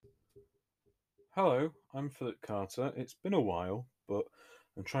Hello, I'm Philip Carter. It's been a while, but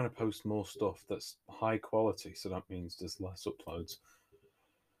I'm trying to post more stuff that's high quality, so that means there's less uploads.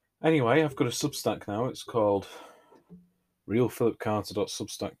 Anyway, I've got a Substack now. It's called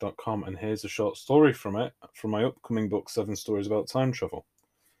realphilipcarter.substack.com, and here's a short story from it, from my upcoming book, 7 Stories About Time Travel.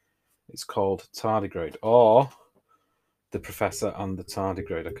 It's called Tardigrade, or The Professor and the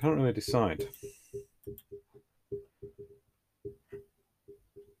Tardigrade. I can't really decide.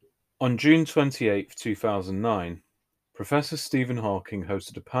 On June 28th, 2009, Professor Stephen Hawking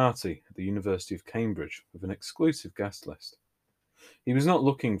hosted a party at the University of Cambridge with an exclusive guest list. He was not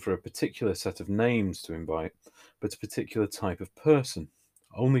looking for a particular set of names to invite, but a particular type of person.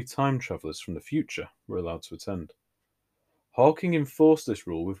 Only time travellers from the future were allowed to attend. Hawking enforced this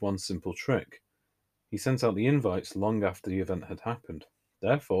rule with one simple trick. He sent out the invites long after the event had happened.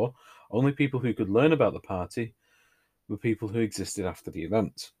 Therefore, only people who could learn about the party were people who existed after the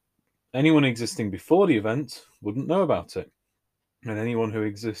event. Anyone existing before the event wouldn't know about it, and anyone who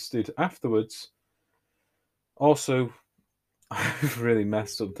existed afterwards also. I've really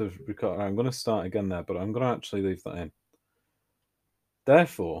messed up the record. I'm going to start again there, but I'm going to actually leave that in.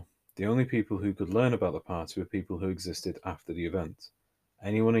 Therefore, the only people who could learn about the party were people who existed after the event.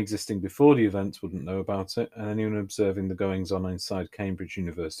 Anyone existing before the event wouldn't know about it, and anyone observing the goings-on inside Cambridge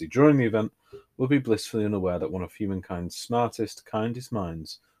University during the event would be blissfully unaware that one of humankind's smartest, kindest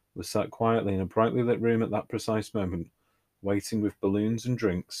minds was sat quietly in a brightly lit room at that precise moment, waiting with balloons and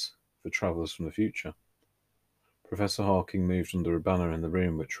drinks for travellers from the future. Professor Hawking moved under a banner in the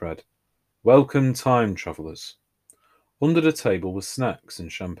room which read, "Welcome, time travellers." Under the table were snacks and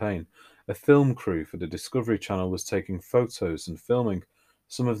champagne. A film crew for the Discovery Channel was taking photos and filming,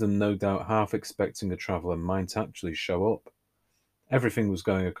 some of them no doubt half expecting a traveller might actually show up. Everything was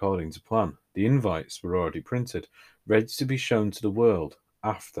going according to plan. The invites were already printed, ready to be shown to the world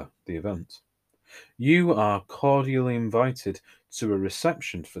after the event. You are cordially invited to a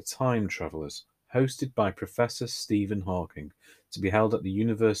reception for time travellers, hosted by Professor Stephen Hawking, to be held at the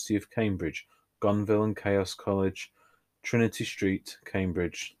University of Cambridge, Gonville and Chaos College, Trinity Street,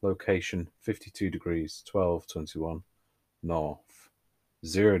 Cambridge, location 52 degrees 1221 north,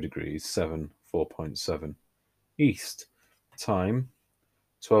 0 degrees 7 4.7 east, time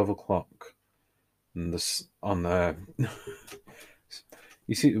 12 o'clock. And this on there.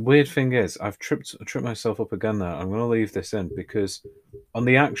 You see, the weird thing is, I've tripped myself up again there. I'm going to leave this in because on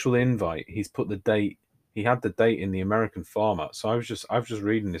the actual invite, he's put the date. He had the date in the American format, so I was just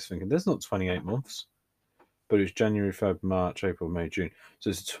reading this thinking, there's not 28 months, but it's January, February, March, April, May, June.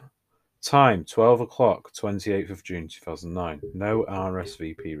 So it's time 12 o'clock, 28th of June 2009. No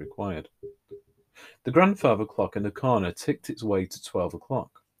RSVP required. The grandfather clock in the corner ticked its way to 12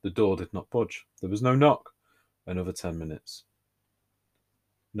 o'clock. The door did not budge. There was no knock. Another 10 minutes.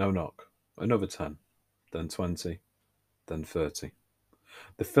 No knock. Another 10. Then 20. Then 30.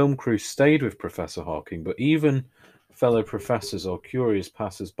 The film crew stayed with Professor Hawking, but even fellow professors or curious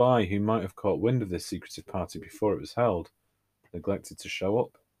passers-by who might have caught wind of this secretive party before it was held neglected to show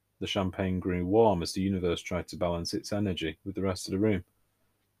up. The champagne grew warm as the universe tried to balance its energy with the rest of the room.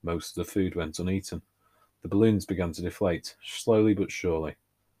 Most of the food went uneaten. The balloons began to deflate, slowly but surely.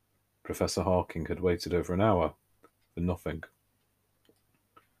 Professor Hawking had waited over an hour for nothing.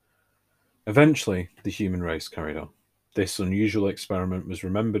 Eventually, the human race carried on. This unusual experiment was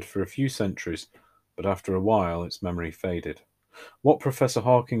remembered for a few centuries, but after a while its memory faded. What Professor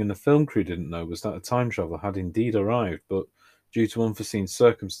Hawking and the film crew didn't know was that a time traveller had indeed arrived, but due to unforeseen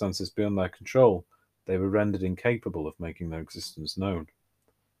circumstances beyond their control, they were rendered incapable of making their existence known.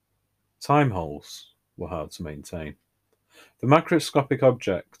 Time holes were hard to maintain. For macroscopic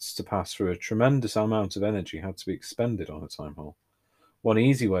objects to pass through a tremendous amount of energy had to be expended on a time hole. One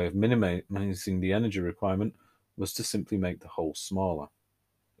easy way of minimizing the energy requirement was to simply make the hole smaller.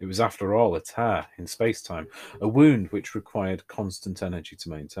 It was, after all, a tear in space-time, a wound which required constant energy to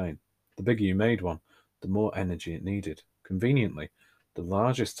maintain. The bigger you made one, the more energy it needed. Conveniently, the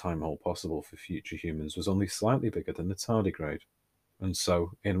largest time hole possible for future humans was only slightly bigger than the tardigrade. And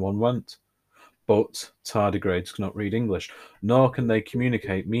so in one went. But tardigrades cannot read English, nor can they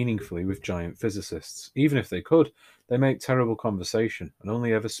communicate meaningfully with giant physicists. Even if they could, they make terrible conversation and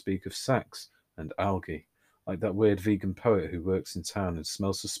only ever speak of sex and algae, like that weird vegan poet who works in town and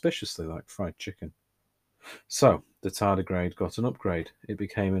smells suspiciously like fried chicken. So, the tardigrade got an upgrade. It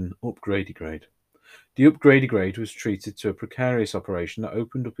became an upgradegrade. The upgradegrade was treated to a precarious operation that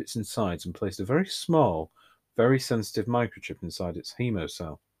opened up its insides and placed a very small, very sensitive microchip inside its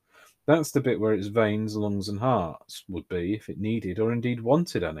hemocell. That's the bit where its veins, lungs, and hearts would be if it needed or indeed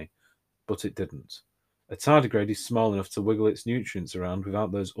wanted any, but it didn't. A tardigrade is small enough to wiggle its nutrients around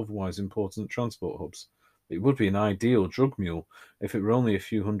without those otherwise important transport hubs. It would be an ideal drug mule if it were only a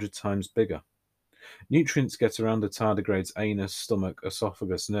few hundred times bigger. Nutrients get around a tardigrade's anus, stomach,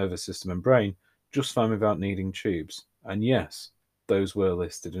 esophagus, nervous system, and brain just fine without needing tubes. And yes, those were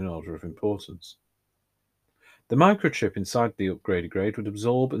listed in order of importance. The microchip inside the upgrade would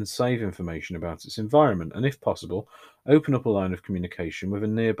absorb and save information about its environment and, if possible, open up a line of communication with a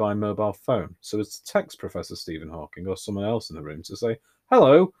nearby mobile phone so as to text Professor Stephen Hawking or someone else in the room to say,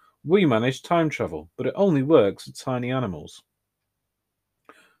 "Hello, we manage time travel, but it only works with tiny animals."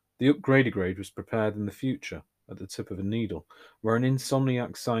 The upgrade was prepared in the future, at the tip of a needle, where an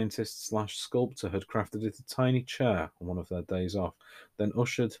insomniac scientist/sculptor had crafted it a tiny chair on one of their days off, then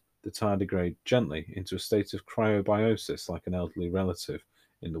ushered the tardigrade gently into a state of cryobiosis like an elderly relative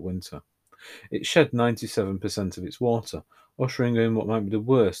in the winter. It shed 97% of its water, ushering in what might be the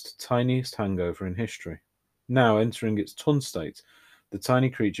worst, tiniest hangover in history. Now, entering its tun state, the tiny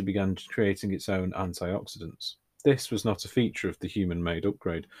creature began creating its own antioxidants. This was not a feature of the human-made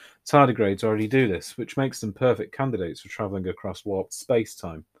upgrade. Tardigrades already do this, which makes them perfect candidates for travelling across warped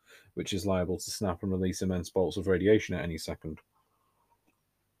space-time, which is liable to snap and release immense bolts of radiation at any second.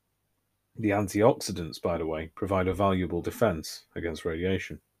 The antioxidants, by the way, provide a valuable defense against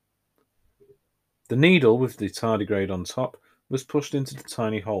radiation. The needle with the tardigrade on top was pushed into the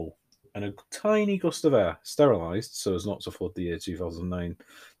tiny hole, and a tiny gust of air, sterilised so as not to flood the year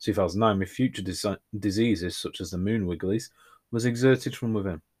 2009 with future diseases such as the moon wigglies, was exerted from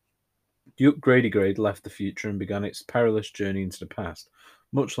within. The upgrade left the future and began its perilous journey into the past,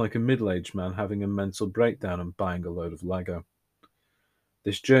 much like a middle-aged man having a mental breakdown and buying a load of Lego.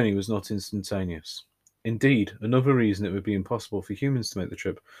 This journey was not instantaneous. Indeed, another reason it would be impossible for humans to make the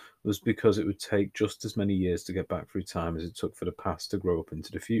trip was because it would take just as many years to get back through time as it took for the past to grow up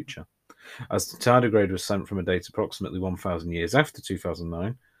into the future. As the tardigrade was sent from a date approximately 1,000 years after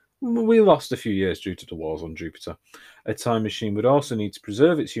 2009, we lost a few years due to the wars on Jupiter. A time machine would also need to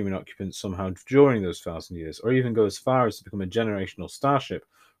preserve its human occupants somehow during those 1,000 years, or even go as far as to become a generational starship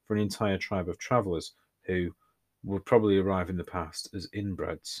for an entire tribe of travellers who would probably arrive in the past as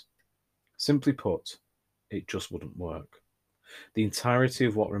inbreds. Simply put, it just wouldn't work. The entirety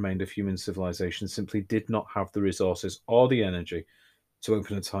of what remained of human civilization simply did not have the resources or the energy to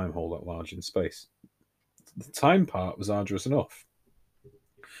open a time hole that large in space. The time part was arduous enough.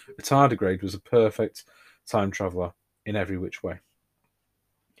 A tardigrade was a perfect time traveller in every which way.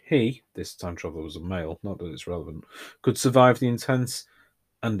 He, this time traveller was a male, not that it's relevant, could survive the intense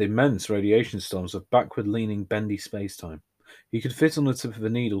and immense radiation storms of backward-leaning, bendy space-time. He could fit on the tip of a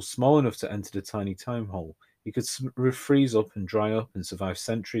needle small enough to enter the tiny time hole. He could freeze up and dry up and survive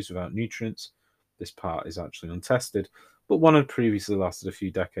centuries without nutrients. This part is actually untested, but one had previously lasted a few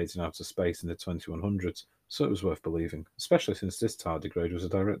decades in outer space in the 2100s, so it was worth believing, especially since this tardigrade was a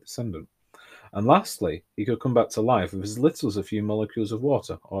direct descendant. And lastly, he could come back to life with as little as a few molecules of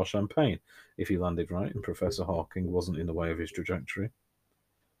water or champagne, if he landed right and Professor Hawking wasn't in the way of his trajectory.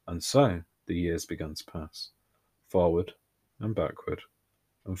 And so the years began to pass, forward and backward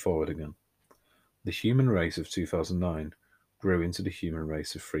and forward again. The human race of 2009 grew into the human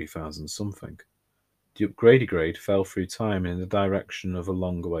race of 3000-something. The upgrade fell through time in the direction of a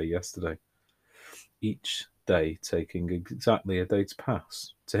long away yesterday, each day taking exactly a day to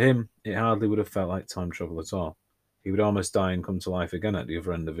pass. To him, it hardly would have felt like time travel at all. He would almost die and come to life again at the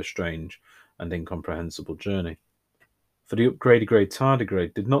other end of a strange and incomprehensible journey. For the upgrade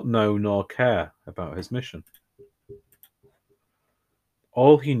tardigrade did not know nor care about his mission.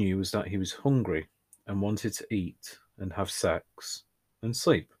 All he knew was that he was hungry and wanted to eat and have sex and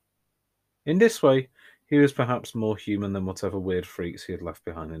sleep. In this way, he was perhaps more human than whatever weird freaks he had left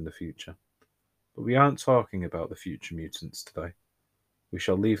behind in the future. But we aren't talking about the future mutants today. We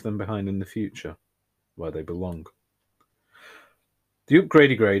shall leave them behind in the future, where they belong. The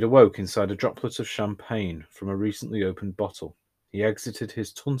upgrade awoke inside a droplet of champagne from a recently opened bottle. He exited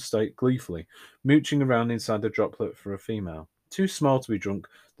his tun state gleefully, mooching around inside the droplet for a female. Too small to be drunk,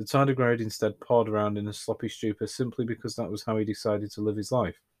 the tardigrade instead pawed around in a sloppy stupor simply because that was how he decided to live his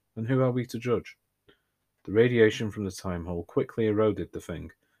life. And who are we to judge? The radiation from the time hole quickly eroded the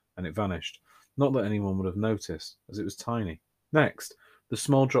thing, and it vanished. Not that anyone would have noticed, as it was tiny. Next, the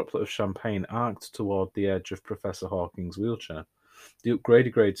small droplet of champagne arced toward the edge of Professor Hawking's wheelchair. The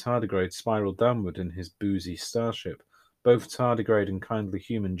upgrade tardigrade spiraled downward in his boozy starship. Both tardigrade and kindly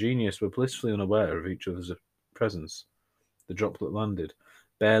human genius were blissfully unaware of each other's presence. The droplet landed,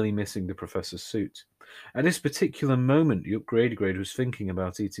 barely missing the professor's suit. At this particular moment, the upgrade was thinking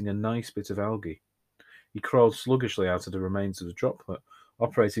about eating a nice bit of algae. He crawled sluggishly out of the remains of the droplet,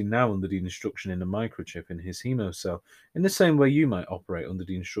 operating now under the instruction in a microchip in his hemocell, in the same way you might operate under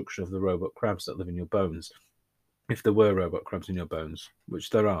the instruction of the robot crabs that live in your bones. If there were robot crabs in your bones, which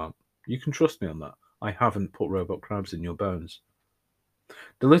there aren't, you can trust me on that. I haven't put robot crabs in your bones.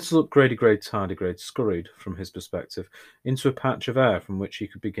 The little upgrade tardigrade scurried, from his perspective, into a patch of air from which he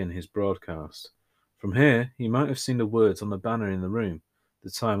could begin his broadcast. From here, he might have seen the words on the banner in the room,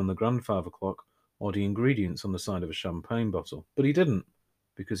 the time on the grandfather clock, or the ingredients on the side of a champagne bottle, but he didn't,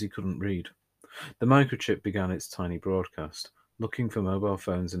 because he couldn't read. The microchip began its tiny broadcast, looking for mobile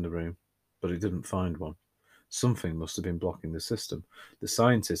phones in the room, but it didn't find one. Something must have been blocking the system. The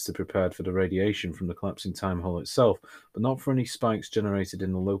scientists had prepared for the radiation from the collapsing time hole itself, but not for any spikes generated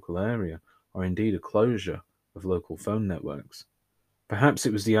in the local area, or indeed a closure of local phone networks. Perhaps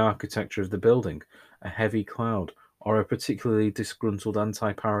it was the architecture of the building, a heavy cloud, or a particularly disgruntled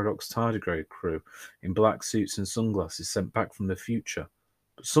anti-paradox tardigrade crew in black suits and sunglasses sent back from the future.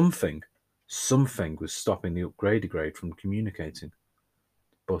 But something was stopping the upgradegrade from communicating.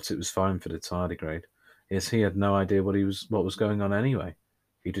 But it was fine for the tardigrade, as he had no idea what was going on anyway.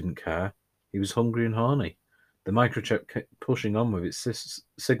 He didn't care. He was hungry and horny. The microchip kept pushing on with its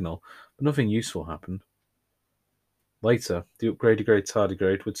signal, but nothing useful happened. Later, the upgradegrade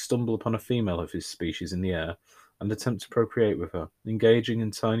tardigrade would stumble upon a female of his species in the air and attempt to procreate with her, engaging in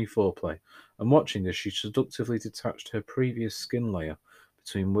tiny foreplay and watching as she seductively detached her previous skin layer,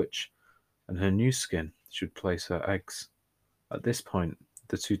 between which and her new skin she would place her eggs. At this point,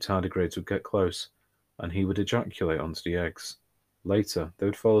 the two tardigrades would get close, and he would ejaculate onto the eggs. Later, they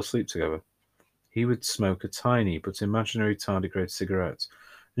would fall asleep together. He would smoke a tiny but imaginary tardigrade cigarette,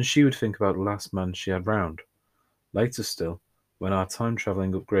 and she would think about the last man she had round. Later still, when our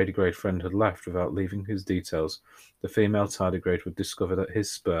time-travelling upgradegrade friend had left without leaving his details, the female tardigrade would discover that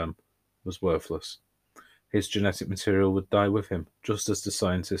his sperm was worthless. His genetic material would die with him, just as the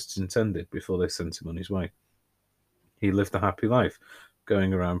scientists intended before they sent him on his way. He lived a happy life,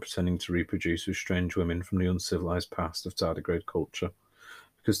 going around pretending to reproduce with strange women from the uncivilized past of tardigrade culture,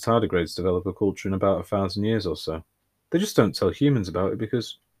 because tardigrades develop a culture in about 1,000 years or so. They just don't tell humans about it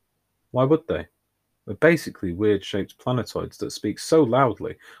because why would they? We're basically weird-shaped planetoids that speak so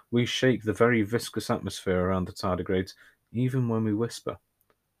loudly we shake the very viscous atmosphere around the tardigrades even when we whisper.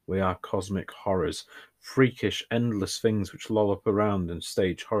 We are cosmic horrors, freakish, endless things which loll up around and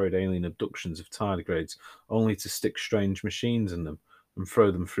stage horrid alien abductions of tardigrades only to stick strange machines in them and throw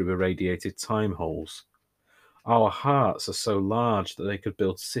them through irradiated time holes. Our hearts are so large that they could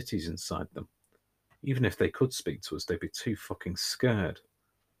build cities inside them. Even if they could speak to us, they'd be too fucking scared.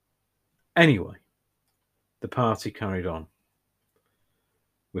 Anyway, the party carried on,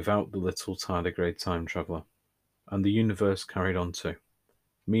 without the little tardigrade time traveller, and the universe carried on too.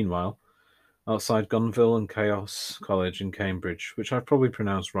 Meanwhile, outside Gonville and Chaos College in Cambridge, which I've probably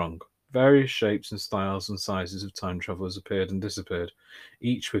pronounced wrong, various shapes and styles and sizes of time travellers appeared and disappeared,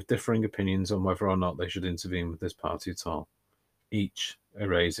 each with differing opinions on whether or not they should intervene with this party at all, each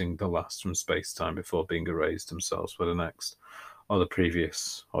erasing the last from space-time before being erased themselves by the next, or the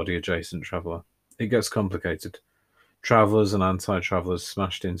previous, or the adjacent traveller. It gets complicated. Travellers and anti-travellers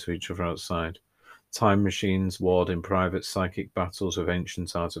smashed into each other outside. Time machines warred in private psychic battles with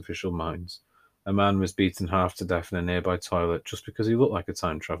ancient artificial minds. A man was beaten half to death in a nearby toilet just because he looked like a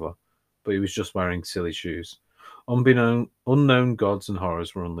time traveller, but he was just wearing silly shoes. Unknown gods and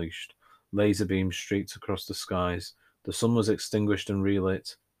horrors were unleashed. Laser beams streaked across the skies. The sun was extinguished and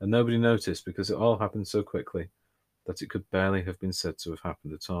relit, and nobody noticed because it all happened so quickly that it could barely have been said to have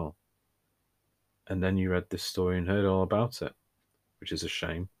happened at all. And then you read this story and heard all about it, which is a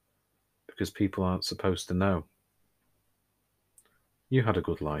shame, because people aren't supposed to know. You had a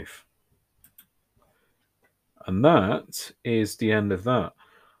good life. And that is the end of that.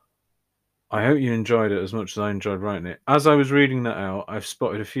 I hope you enjoyed it as much as I enjoyed writing it. As I was reading that out, I've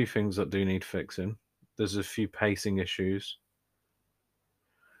spotted a few things that do need fixing. There's a few pacing issues.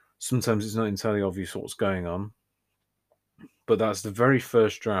 Sometimes it's not entirely obvious what's going on. But that's the very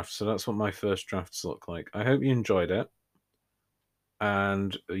first draft, so that's what my first drafts look like. I hope you enjoyed it.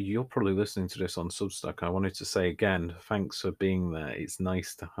 And you're probably listening to this on Substack. I wanted to say again, thanks for being there. It's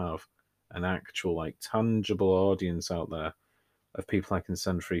nice to have an actual, tangible audience out there of people I can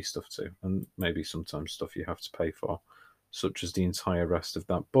send free stuff to, and maybe sometimes stuff you have to pay for, such as the entire rest of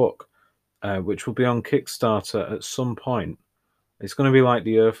that book, which will be on Kickstarter at some point. It's going to be like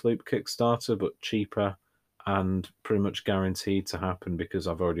the Earthloop Kickstarter, but cheaper and pretty much guaranteed to happen because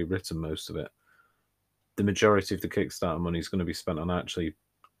I've already written most of it. The majority of the Kickstarter money is going to be spent on actually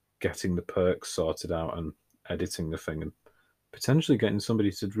getting the perks sorted out and editing the thing and potentially getting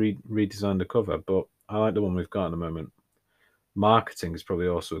somebody to redesign the cover, but I like the one we've got at the moment. Marketing is probably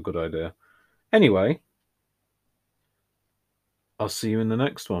also a good idea. Anyway, I'll see you in the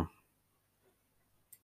next one.